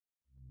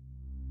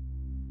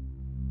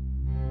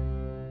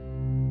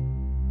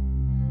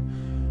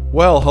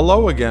Well,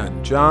 hello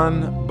again.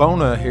 John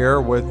Bona here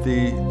with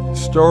the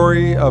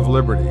Story of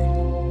Liberty.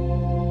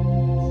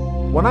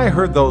 When I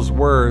heard those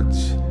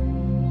words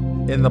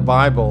in the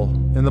Bible,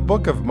 in the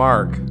book of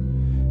Mark,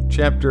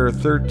 chapter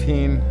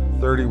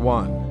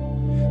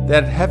 13:31,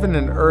 that heaven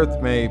and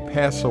earth may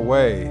pass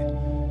away,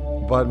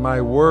 but my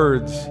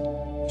words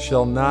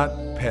shall not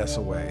pass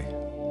away,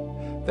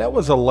 that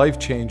was a life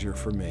changer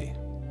for me.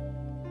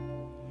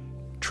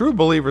 True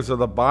believers of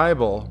the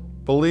Bible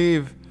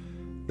believe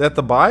that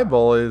the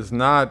Bible is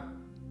not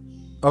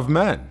of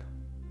men,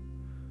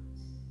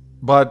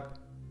 but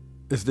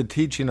is the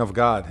teaching of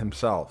God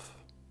Himself.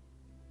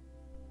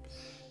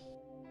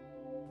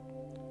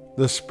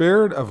 The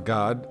Spirit of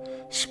God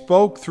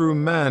spoke through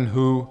men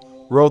who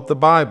wrote the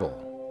Bible.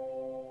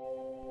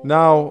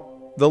 Now,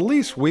 the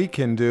least we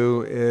can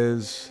do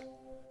is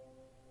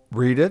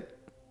read it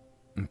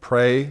and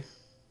pray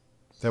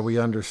that we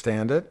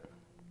understand it.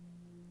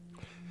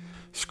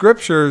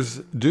 Scriptures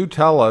do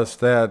tell us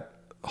that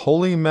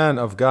holy men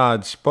of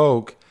God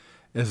spoke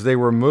as they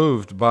were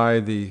moved by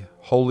the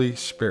Holy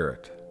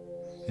Spirit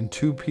in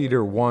 2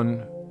 Peter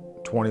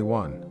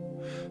 1:21.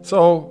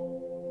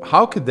 So,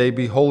 how could they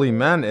be holy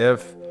men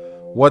if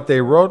what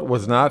they wrote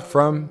was not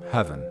from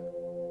heaven?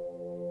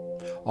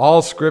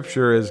 All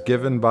Scripture is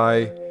given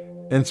by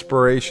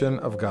inspiration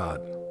of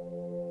God.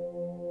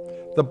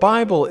 The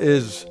Bible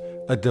is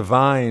a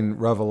divine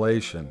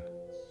revelation.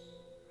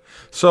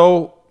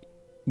 So,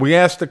 we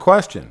ask the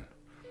question,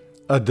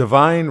 a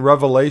divine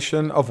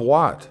revelation of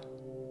what?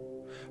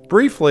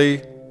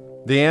 Briefly,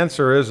 the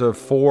answer is of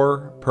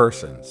 4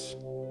 persons,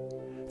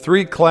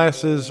 3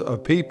 classes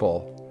of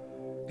people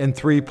in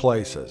 3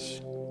 places.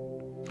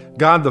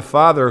 God the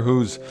Father,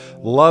 whose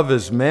love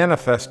is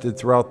manifested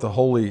throughout the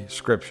Holy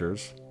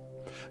Scriptures.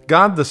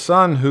 God the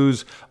Son,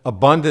 whose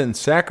abundant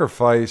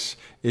sacrifice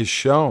is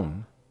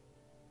shown.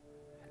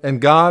 And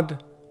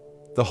God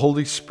the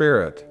Holy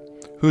Spirit,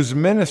 whose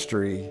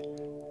ministry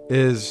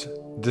is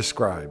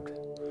described.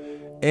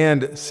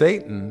 And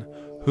Satan,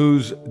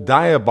 whose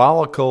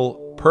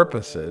diabolical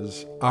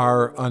purposes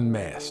are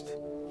unmasked.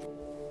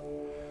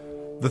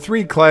 The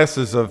 3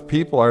 classes of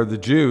people are the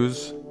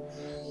Jews,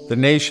 the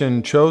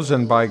nation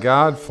chosen by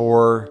God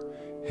for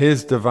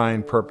His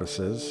divine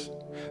purposes,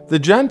 the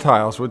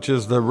Gentiles, which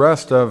is the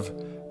rest of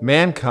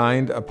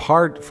mankind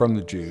apart from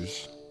the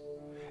Jews,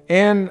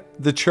 and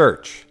the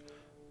church,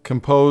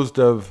 composed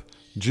of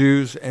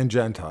Jews and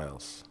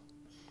Gentiles.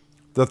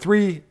 The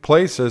 3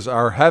 places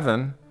are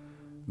heaven,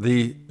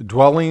 the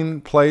dwelling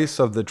place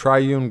of the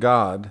triune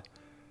God,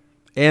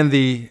 and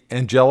the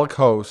angelic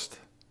host,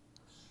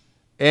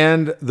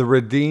 and the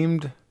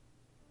redeemed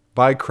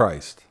by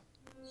Christ.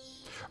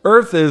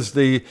 Earth is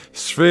the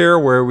sphere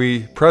where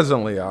we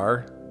presently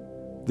are,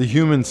 the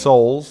human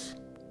souls.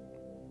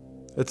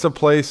 It's a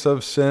place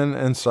of sin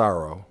and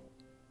sorrow.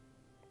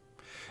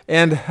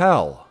 And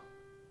hell,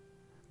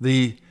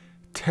 the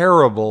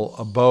terrible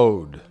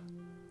abode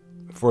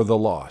for the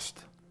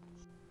lost.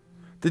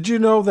 Did you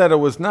know that it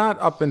was not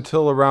up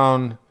until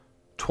around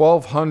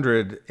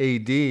 1200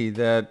 AD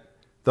that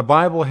the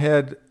Bible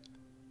had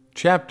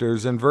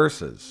chapters and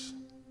verses?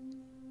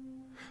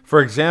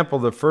 For example,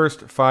 the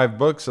first 5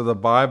 books of the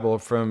Bible,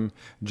 from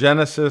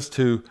Genesis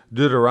to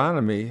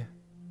Deuteronomy,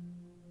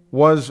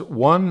 was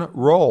one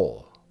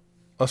roll,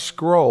 a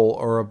scroll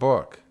or a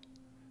book,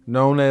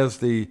 known as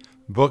the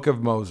Book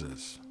of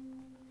Moses.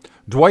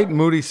 Dwight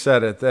Moody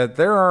said it, that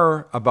there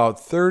are about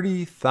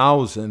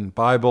 30,000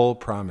 Bible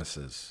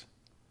promises.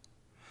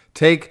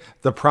 Take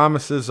the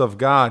promises of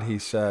God, he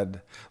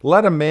said.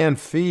 Let a man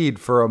feed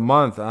for a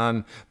month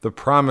on the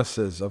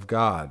promises of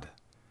God,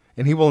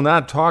 and he will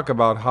not talk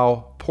about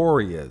how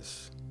poor he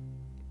is.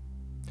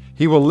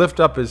 He will lift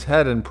up his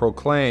head and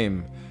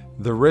proclaim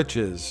the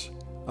riches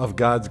of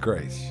God's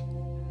grace.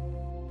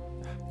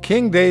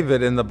 King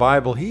David in the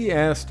Bible, he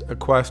asked a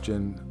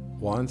question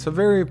once, a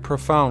very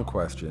profound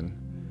question.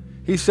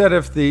 He said,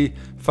 if the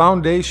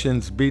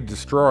foundations be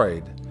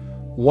destroyed,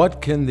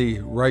 what can the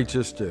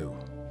righteous do?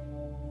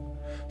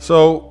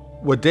 So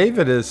what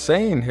David is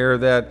saying here,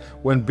 that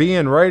when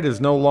being right is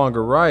no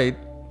longer right,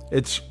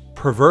 it's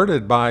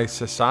perverted by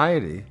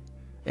society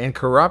and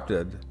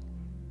corrupted,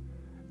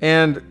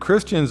 and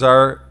Christians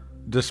are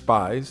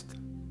despised.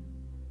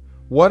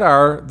 What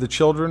are the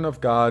children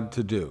of God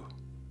to do?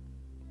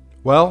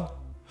 Well,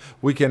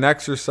 we can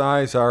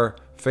exercise our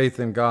faith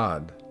in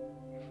God,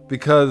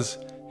 because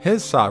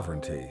His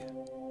sovereignty,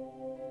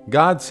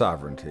 God's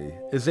sovereignty,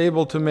 is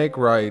able to make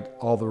right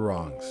all the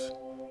wrongs.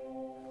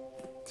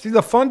 See,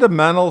 the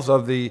fundamentals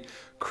of the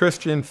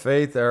Christian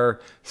faith are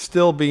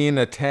still being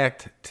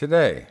attacked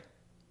today.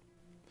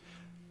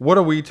 What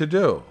are we to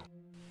do?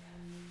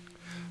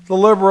 The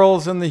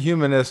liberals and the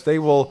humanists, they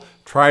will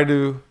try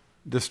to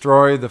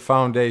destroy the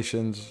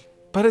foundations,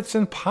 but it's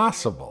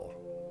impossible.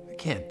 They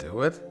can't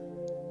do it.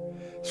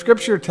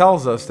 Scripture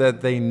tells us that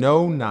they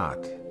know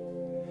not,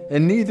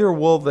 and neither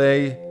will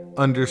they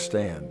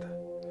understand,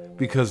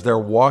 because they're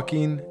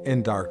walking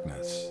in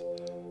darkness.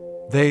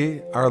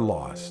 They are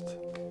lost.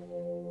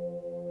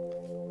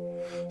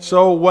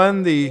 So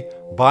when the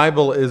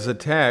Bible is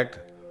attacked,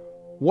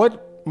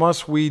 what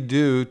must we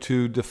do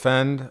to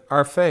defend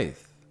our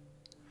faith?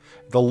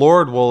 The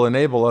Lord will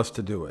enable us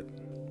to do it.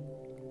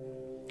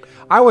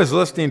 I was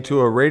listening to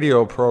a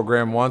radio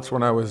program once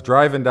when I was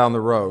driving down the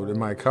road in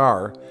my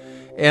car,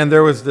 and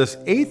there was this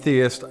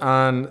atheist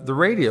on the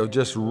radio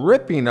just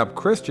ripping up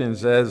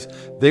Christians as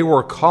they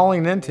were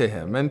calling into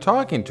him and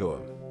talking to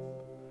him.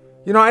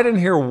 You know, I didn't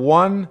hear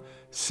one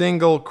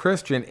single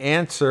Christian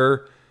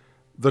answer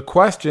the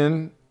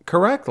question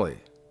correctly.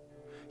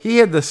 He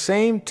had the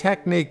same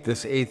technique,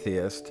 this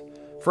atheist,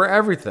 for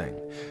everything.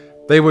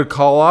 They would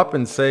call up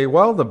and say,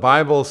 well, the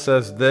Bible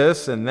says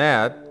this and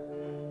that.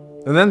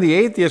 And then the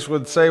atheist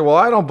would say, well,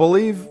 I don't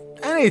believe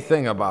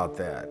anything about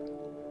that.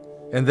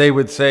 And they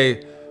would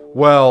say,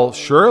 well,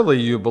 surely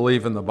you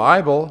believe in the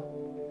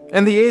Bible.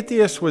 And the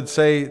atheist would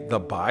say, the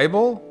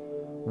Bible?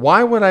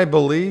 Why would I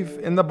believe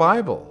in the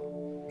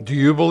Bible? Do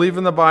you believe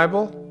in the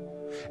Bible?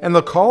 And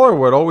the caller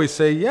would always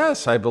say,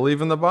 yes, I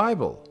believe in the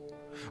Bible.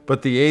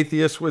 But the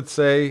atheist would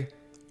say,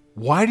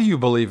 why do you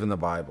believe in the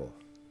Bible?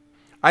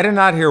 I did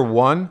not hear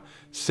one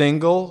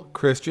single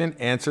Christian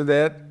answer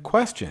that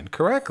question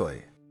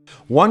correctly.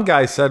 One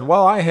guy said,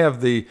 well, I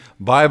have the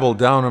Bible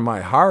down in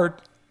my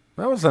heart.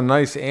 That was a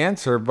nice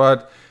answer,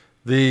 but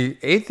the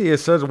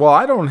atheist says, well,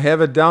 I don't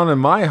have it down in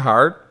my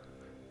heart,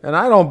 and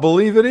I don't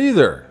believe it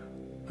either.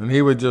 And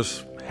he would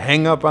just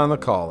hang up on the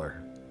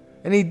caller.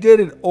 And he did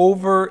it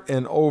over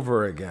and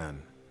over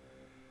again.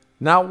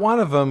 Not one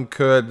of them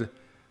could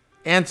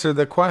answer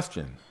the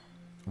question,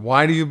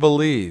 why do you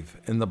believe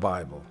in the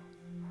Bible?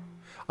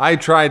 I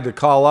tried to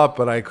call up,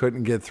 but I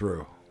couldn't get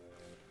through.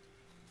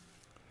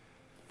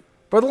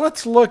 But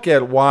let's look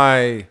at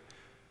why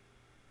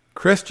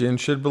Christians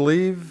should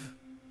believe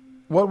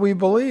what we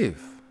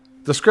believe.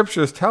 The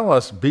scriptures tell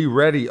us, be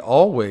ready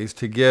always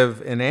to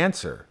give an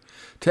answer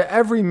to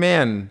every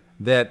man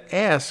that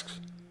asks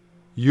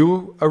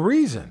you a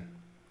reason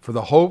for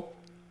the hope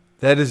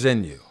that is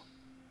in you,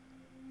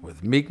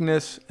 with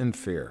meekness and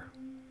fear.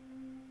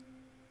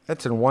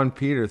 That's in 1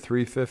 Peter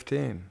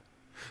 3:15.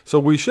 So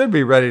we should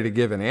be ready to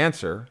give an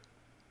answer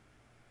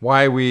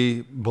why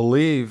we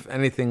believe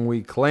anything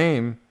we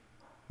claim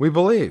we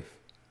believe.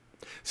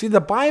 See,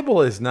 the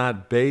Bible is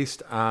not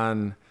based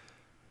on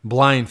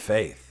blind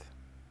faith.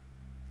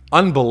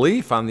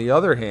 Unbelief, on the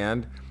other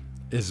hand,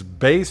 is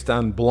based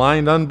on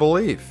blind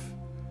unbelief.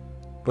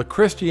 But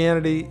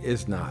Christianity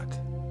is not.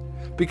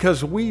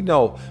 Because we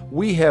know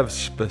we have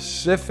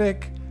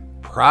specific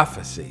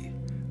prophecy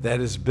that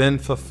has been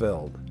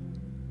fulfilled.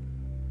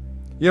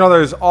 You know,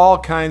 there's all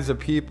kinds of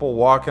people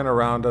walking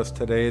around us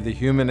today, the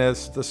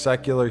humanists, the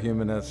secular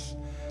humanists,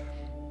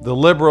 the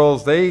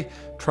liberals. They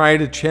try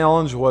to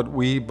challenge what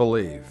we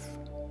believe.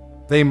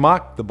 They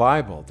mock the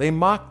Bible. They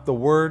mock the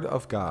Word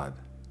of God.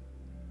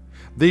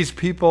 These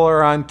people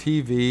are on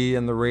TV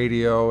and the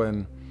radio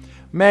and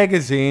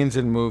magazines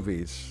and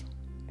movies.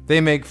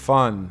 They make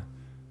fun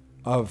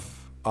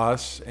of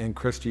us and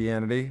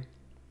Christianity.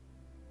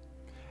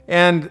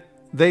 And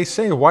they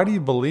say, why do you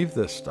believe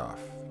this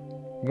stuff?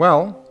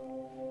 Well,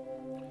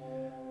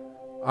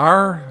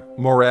 our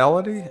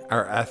morality,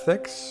 our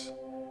ethics,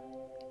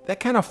 that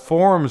kind of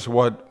forms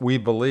what we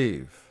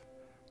believe.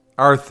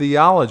 Our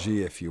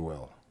theology, if you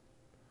will.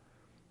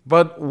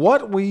 But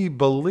what we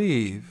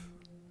believe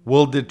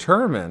will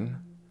determine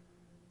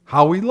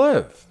how we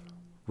live,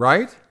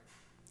 right?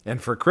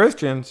 And for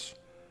Christians,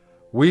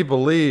 we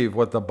believe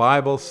what the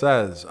Bible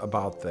says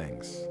about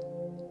things.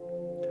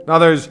 Now,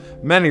 there's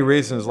many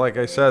reasons, like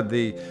I said,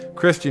 the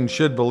Christian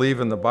should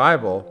believe in the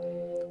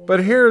Bible,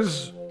 but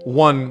here's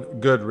one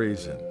good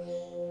reason.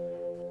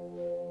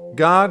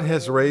 God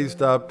has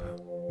raised up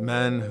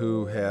men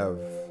who have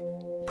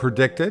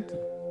predicted,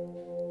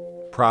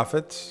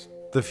 prophets,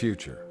 the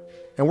future.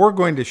 And we're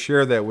going to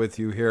share that with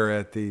you here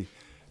at the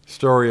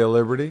Story of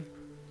Liberty.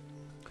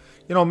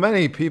 You know,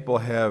 many people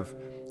have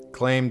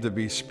claimed to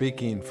be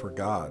speaking for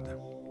God.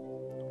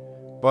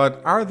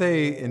 But are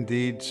they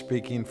indeed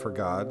speaking for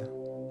God?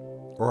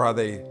 Or are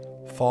they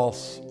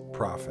false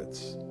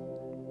prophets?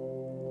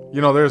 You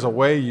know, there's a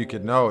way you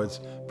could know. It's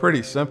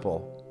pretty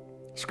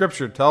simple.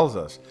 Scripture tells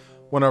us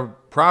when a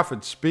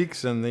prophet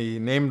speaks in the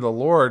name of the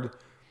Lord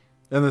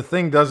and the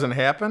thing doesn't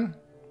happen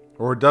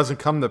or it doesn't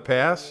come to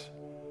pass,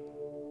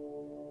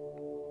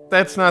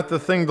 that's not the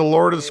thing the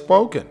Lord has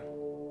spoken.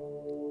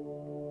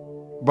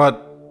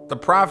 But the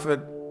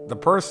prophet, the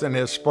person,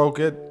 has spoke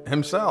it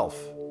himself.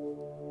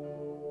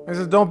 He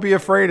says, don't be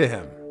afraid of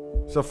him.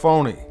 It's a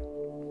phony.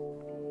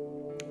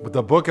 But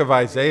the book of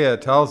Isaiah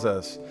tells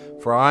us,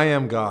 for I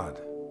am God,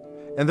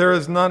 and there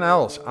is none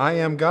else. I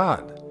am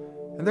God,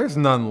 and there's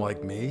none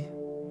like me,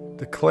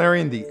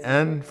 declaring the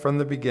end from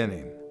the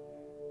beginning,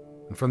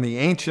 and from the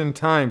ancient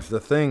times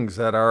the things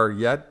that are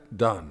yet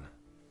done.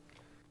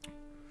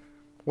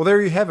 Well,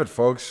 there you have it,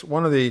 folks.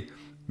 One of the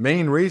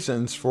main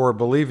reasons for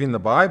believing the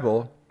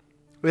Bible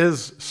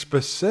is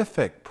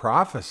specific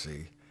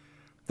prophecy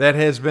that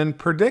has been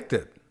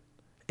predicted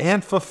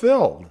and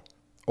fulfilled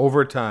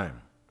over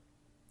time.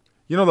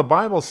 You know, the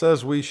Bible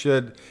says we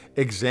should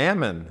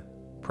examine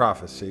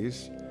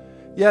prophecies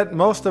Yet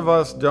most of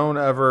us don't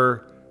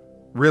ever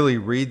really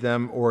read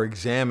them or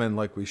examine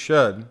like we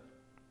should.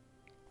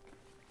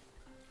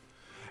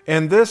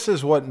 And this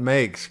is what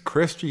makes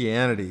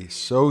Christianity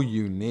so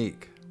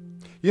unique.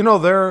 You know,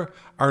 there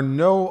are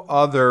no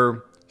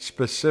other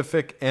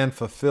specific and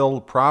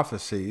fulfilled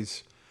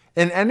prophecies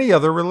in any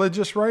other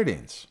religious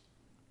writings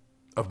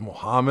of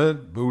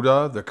Muhammad,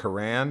 Buddha, the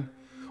Quran,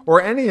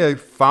 or any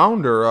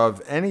founder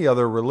of any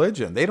other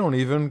religion. They don't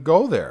even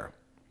go there.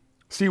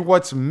 See,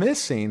 what's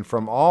missing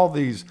from all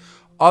these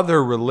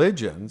other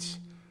religions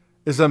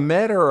is a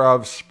matter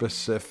of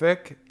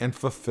specific and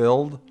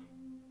fulfilled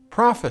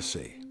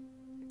prophecy.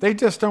 They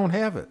just don't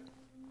have it.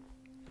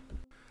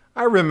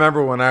 I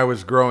remember when I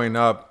was growing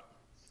up,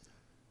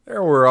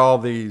 there were all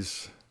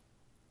these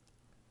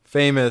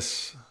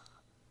famous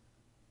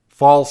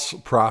false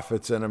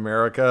prophets in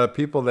America,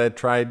 people that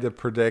tried to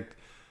predict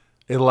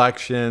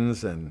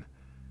elections, and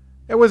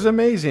it was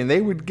amazing.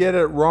 They would get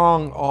it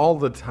wrong all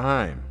the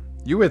time.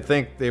 You would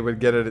think they would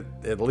get it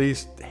at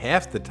least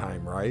half the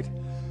time right,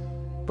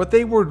 but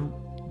they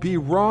would be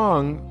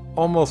wrong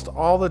almost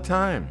all the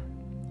time.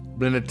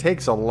 And it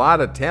takes a lot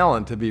of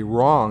talent to be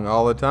wrong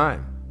all the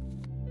time.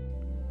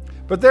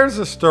 But there's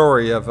a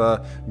story of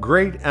a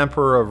great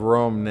emperor of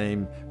Rome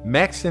named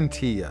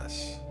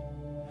Maxentius.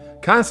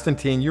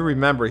 Constantine, you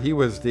remember, he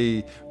was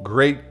the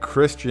great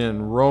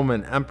Christian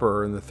Roman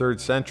emperor in the 3rd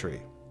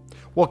century.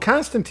 Well,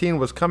 Constantine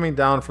was coming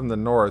down from the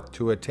north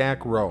to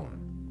attack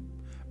Rome.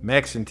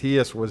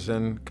 Maxentius was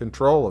in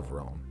control of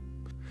Rome.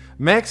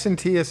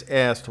 Maxentius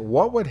asked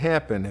what would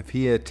happen if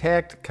he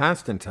attacked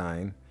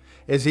Constantine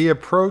as he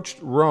approached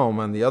Rome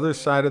on the other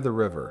side of the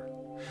river.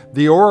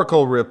 The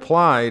oracle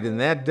replied, "In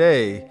that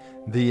day,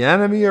 the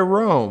enemy of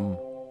Rome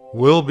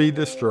will be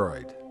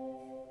destroyed."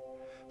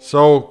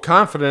 So,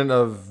 confident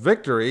of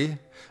victory,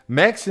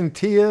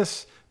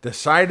 Maxentius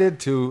decided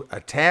to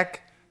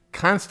attack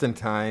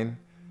Constantine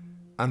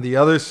on the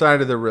other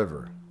side of the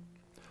river.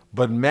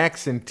 But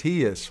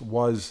Maxentius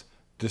was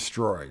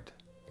destroyed.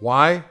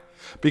 Why?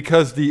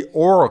 Because the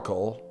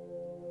oracle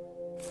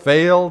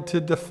failed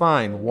to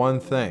define one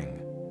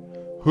thing: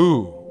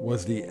 who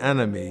was the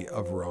enemy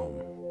of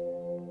Rome?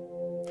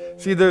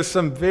 See, there's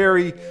some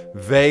very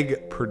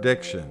vague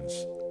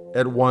predictions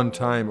at one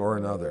time or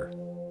another.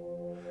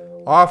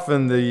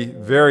 Often the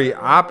very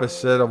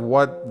opposite of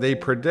what they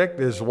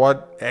predict is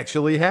what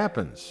actually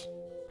happens.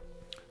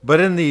 But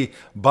in the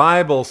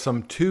Bible,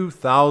 some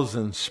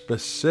 2,000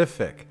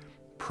 specific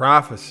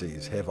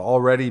prophecies have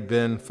already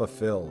been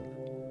fulfilled.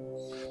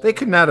 They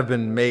could not have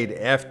been made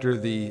after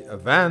the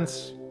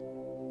events,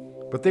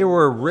 but they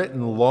were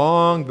written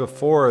long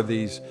before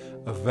these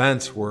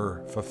events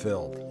were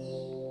fulfilled.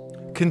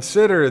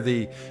 Consider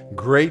the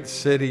great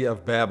city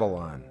of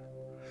Babylon,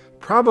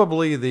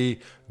 probably the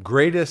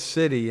greatest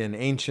city in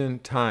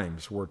ancient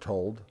times, we're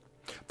told.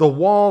 The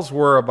walls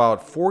were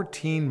about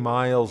 14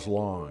 miles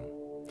long.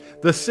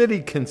 The city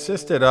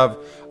consisted of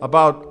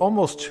about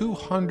almost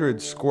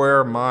 200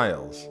 square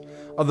miles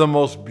of the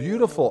most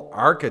beautiful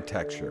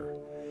architecture,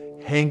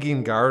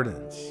 hanging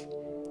gardens,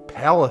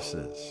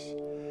 palaces,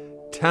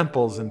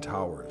 temples, and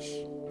towers.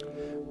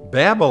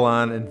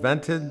 Babylon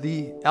invented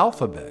the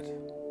alphabet.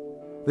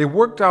 They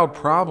worked out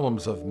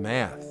problems of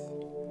math.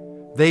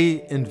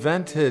 They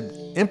invented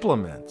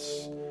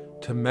implements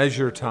to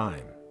measure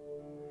time.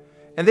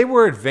 And they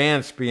were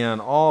advanced beyond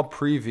all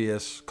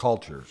previous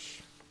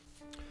cultures.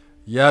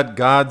 Yet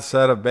God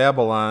said of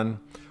Babylon,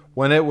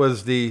 when it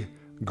was the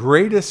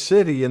greatest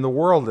city in the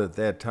world at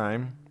that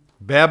time,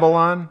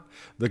 "Babylon,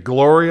 the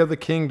glory of the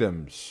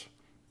kingdoms,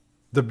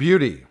 the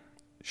beauty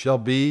shall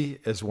be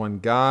as when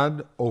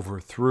God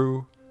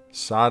overthrew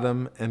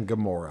Sodom and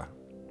Gomorrah."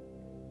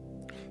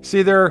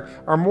 See, there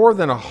are more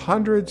than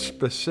 100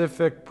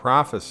 specific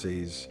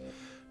prophecies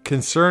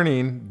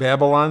concerning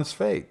Babylon's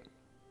fate.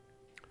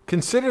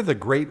 Consider the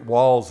great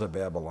walls of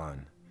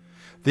Babylon.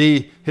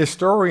 The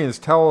historians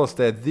tell us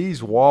that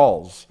these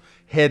walls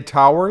had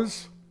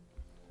towers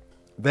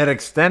that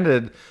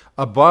extended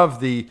above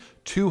the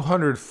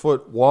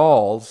 200-foot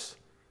walls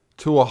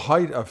to a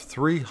height of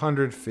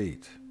 300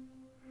 feet.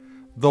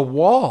 The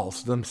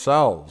walls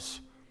themselves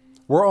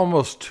were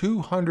almost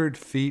 200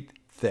 feet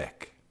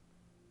thick.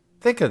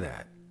 Think of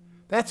that.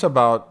 That's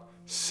about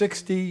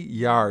 60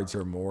 yards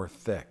or more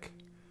thick.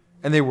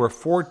 And they were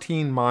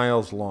 14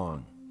 miles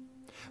long.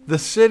 The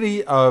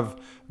city of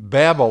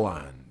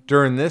Babylon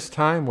during this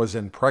time was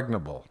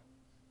impregnable.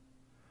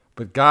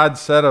 But God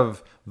said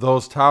of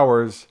those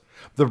towers,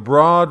 "The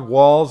broad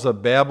walls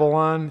of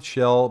Babylon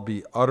shall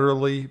be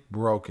utterly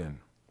broken.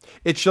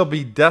 It shall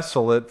be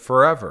desolate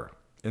forever."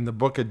 In the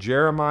book of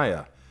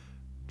Jeremiah,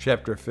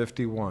 chapter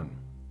 51.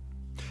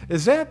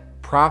 Is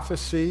that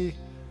prophecy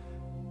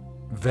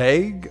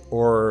vague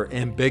or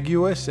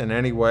ambiguous in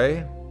any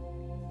way?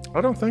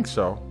 I don't think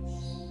so.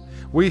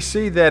 We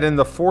see that in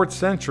the 4th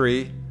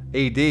century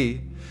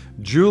AD,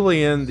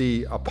 Julian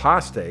the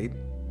Apostate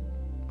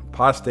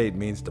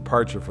means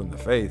departure from the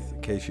faith,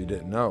 in case you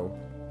didn't know,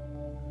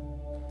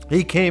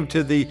 he came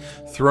to the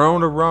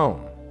throne of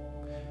Rome.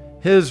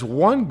 His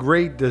one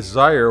great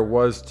desire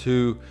was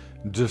to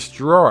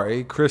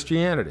destroy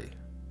Christianity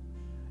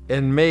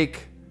and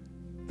make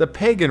the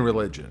pagan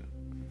religion,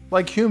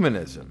 like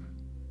humanism,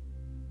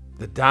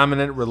 the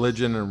dominant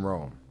religion in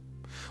Rome.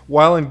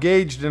 While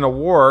engaged in a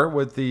war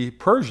with the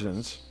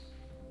Persians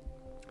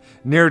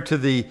near to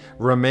the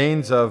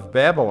remains of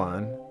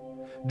Babylon,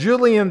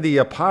 Julian the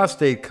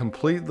Apostate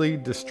completely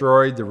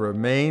destroyed the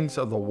remains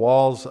of the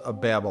walls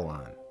of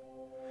Babylon.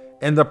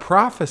 And the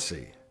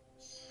prophecy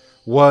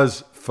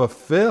was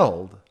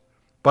fulfilled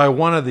by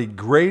one of the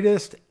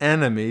greatest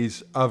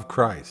enemies of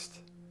Christ.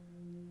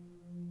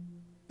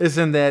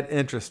 Isn't that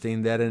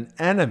interesting that an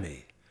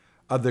enemy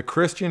of the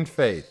Christian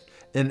faith,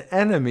 an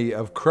enemy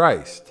of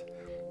Christ,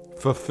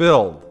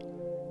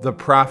 fulfilled the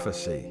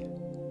prophecy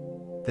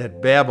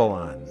that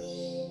Babylon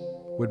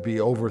would be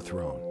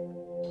overthrown?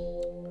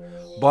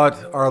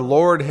 But our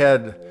Lord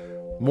had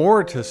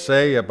more to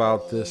say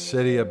about this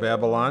city of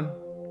Babylon.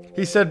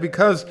 He said,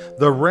 because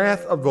the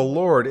wrath of the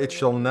Lord, it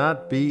shall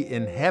not be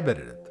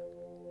inhabited,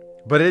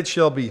 but it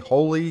shall be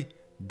wholly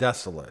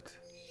desolate.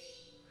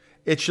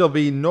 It shall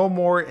be no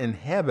more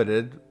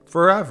inhabited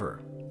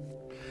forever.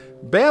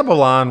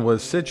 Babylon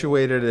was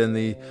situated in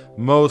the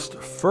most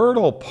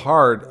fertile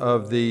part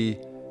of the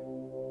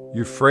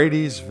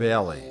Euphrates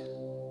Valley.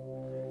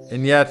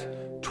 And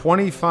yet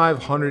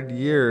 2,500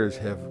 years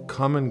have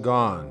come and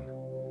gone.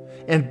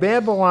 And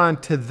Babylon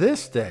to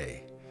this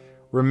day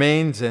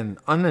remains an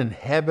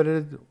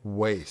uninhabited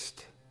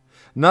waste.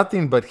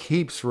 Nothing but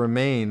heaps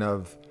remain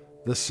of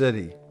the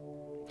city.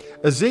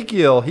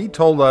 Ezekiel, he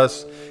told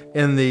us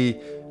in the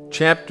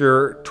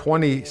chapter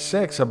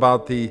 26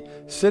 about the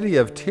city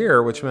of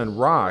Tyre, which meant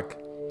rock,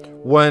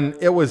 when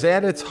it was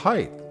at its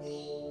height.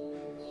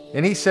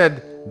 And he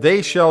said,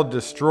 they shall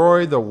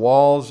destroy the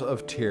walls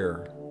of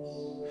Tyre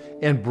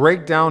and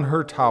break down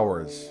her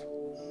towers.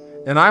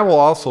 And I will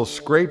also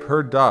scrape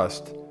her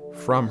dust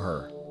from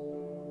her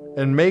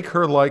and make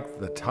her like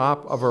the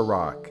top of a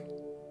rock.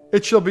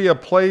 It shall be a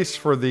place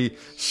for the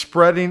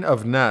spreading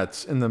of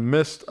nets in the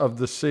midst of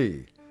the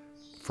sea.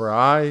 For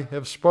I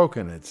have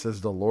spoken it,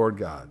 says the Lord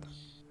God.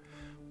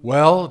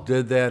 Well,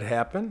 did that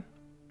happen?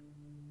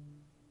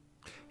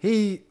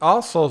 He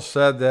also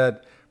said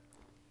that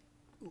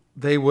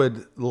they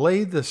would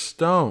lay the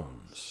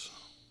stones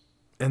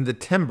and the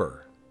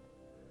timber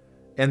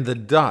and the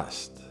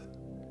dust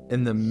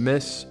in the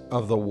midst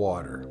of the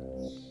water.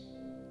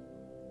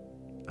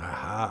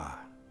 Aha.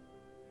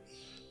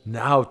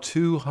 Now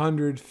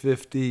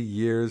 250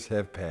 years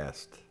have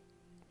passed.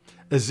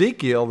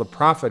 Ezekiel, the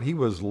prophet, he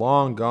was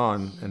long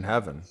gone in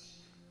heaven.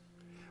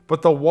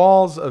 But the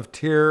walls of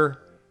Tyre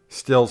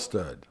still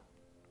stood.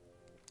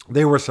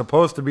 They were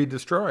supposed to be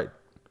destroyed,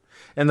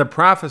 and the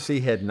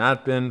prophecy had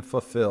not been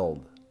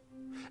fulfilled.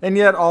 And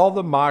yet all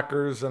the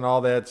mockers and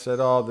all that said,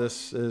 oh,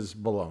 this is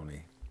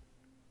baloney.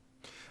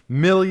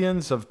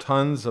 Millions of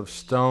tons of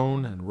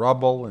stone and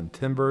rubble and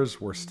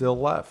timbers were still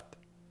left.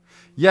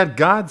 Yet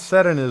God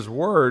said in his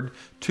word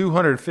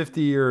 250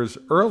 years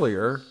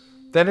earlier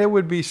that it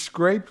would be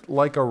scraped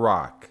like a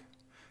rock.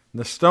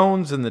 The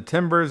stones and the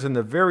timbers and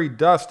the very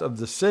dust of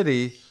the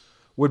city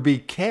would be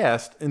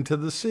cast into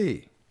the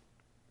sea.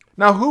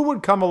 Now who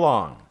would come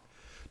along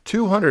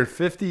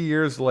 250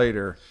 years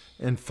later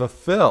and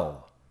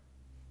fulfill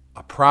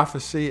a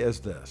prophecy as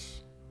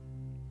this?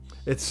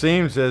 It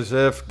seems as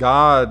if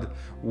God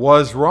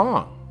was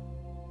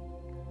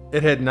wrong.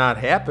 It had not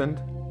happened,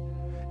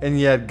 and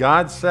yet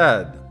God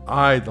said,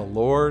 I, the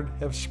Lord,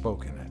 have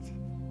spoken it.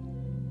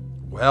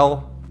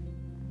 Well,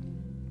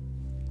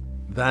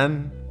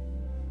 then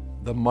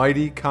the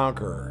mighty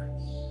conqueror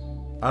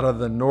out of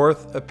the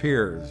north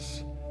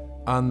appears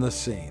on the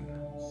scene.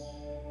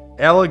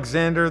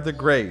 Alexander the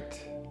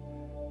Great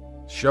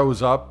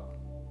shows up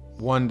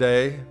one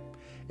day,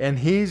 and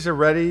he's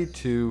ready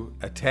to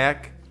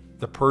attack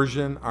the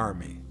Persian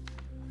army.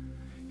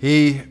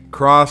 He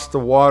crossed the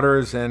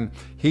waters and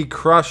he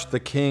crushed the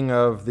king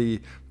of the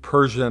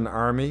Persian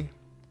army.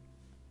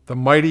 The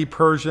mighty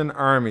Persian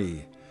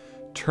army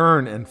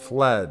turned and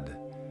fled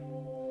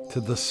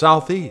to the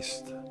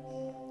southeast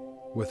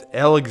with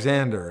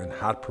Alexander in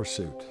hot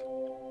pursuit.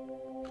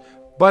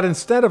 But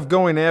instead of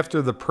going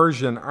after the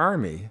Persian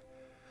army,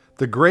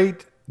 the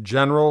great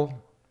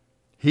general,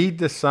 he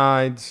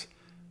decides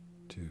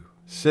to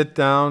sit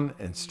down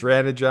and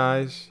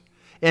strategize,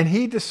 and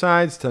he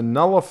decides to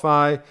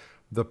nullify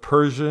the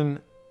Persian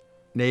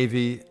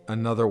navy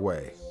another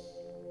way.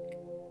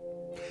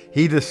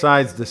 He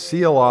decides to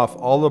seal off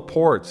all the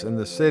ports in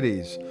the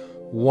cities,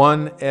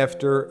 one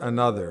after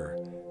another.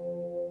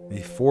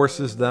 He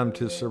forces them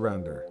to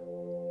surrender.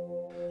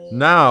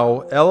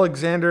 Now,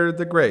 Alexander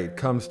the Great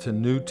comes to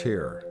New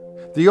Tyre.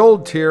 The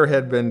old Tyre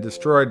had been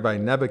destroyed by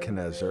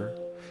Nebuchadnezzar,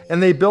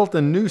 and they built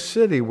a new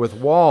city with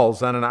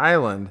walls on an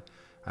island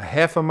a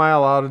half a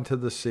mile out into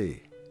the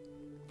sea.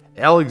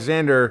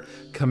 Alexander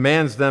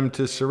commands them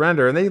to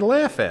surrender, and they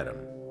laugh at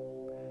him.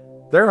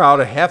 They're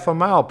out a half a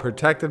mile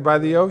protected by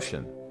the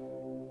ocean.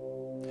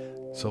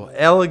 So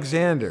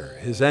Alexander,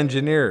 his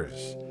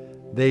engineers,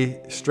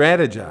 they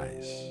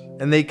strategize,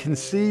 and they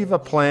conceive a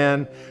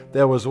plan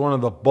that was one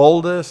of the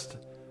boldest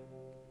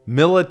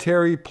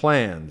military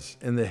plans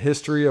in the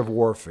history of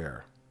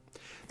warfare.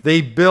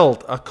 They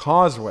built a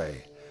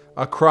causeway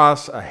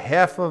across a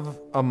half of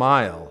a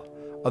mile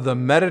of the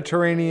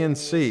Mediterranean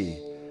Sea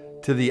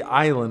to the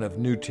island of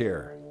New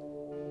Tyre.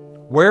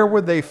 Where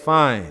would they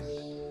find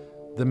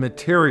the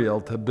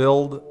material to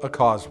build a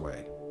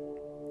causeway?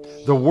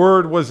 The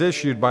word was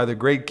issued by the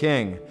great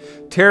king: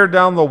 tear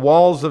down the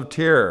walls of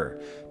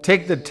Tyre,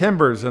 take the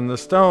timbers and the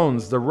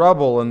stones, the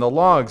rubble and the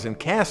logs, and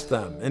cast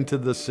them into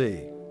the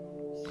sea.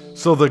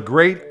 So the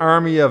great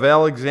army of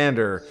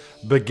Alexander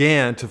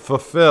began to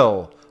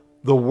fulfill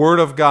the word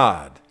of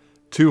God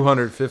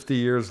 250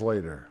 years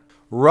later.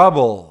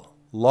 Rubble,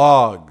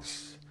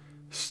 logs,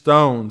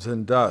 stones,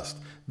 and dust.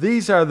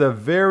 These are the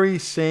very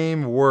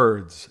same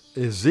words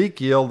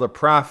Ezekiel the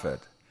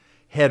prophet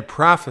had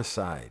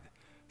prophesied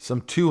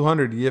some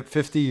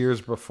 250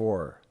 years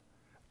before.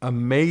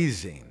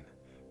 Amazing,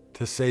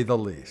 to say the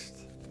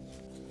least.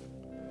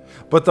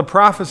 But the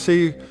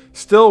prophecy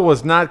still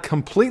was not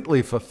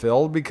completely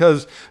fulfilled,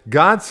 because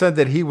God said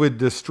that he would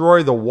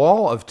destroy the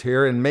wall of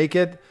Tyre and make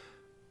it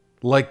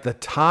like the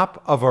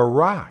top of a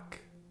rock,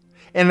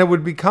 and it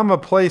would become a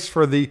place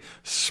for the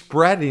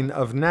spreading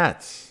of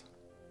nets.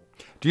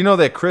 Do you know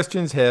that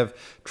Christians have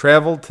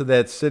traveled to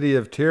that city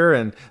of Tyre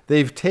and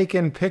they've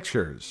taken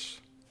pictures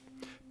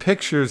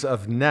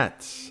of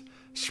nets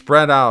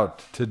spread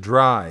out to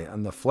dry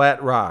on the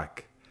flat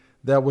rock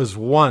that was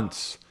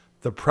once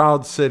the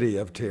proud city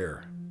of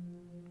Tyre?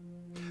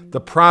 The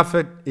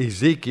prophet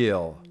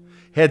Ezekiel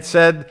had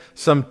said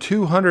some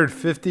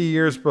 250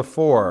 years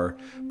before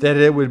that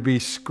it would be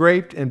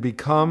scraped and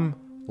become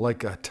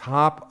like a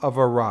top of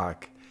a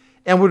rock,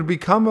 and would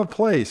become a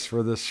place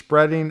for the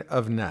spreading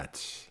of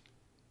nets.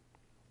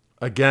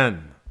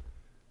 Again,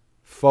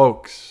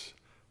 folks,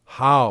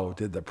 how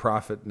did the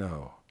prophet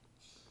know?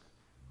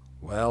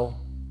 Well,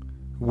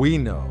 we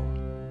know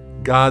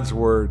God's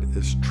word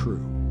is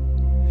true.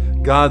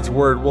 God's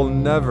word will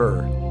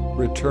never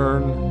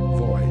return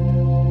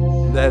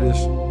void. That is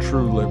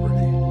true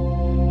liberty.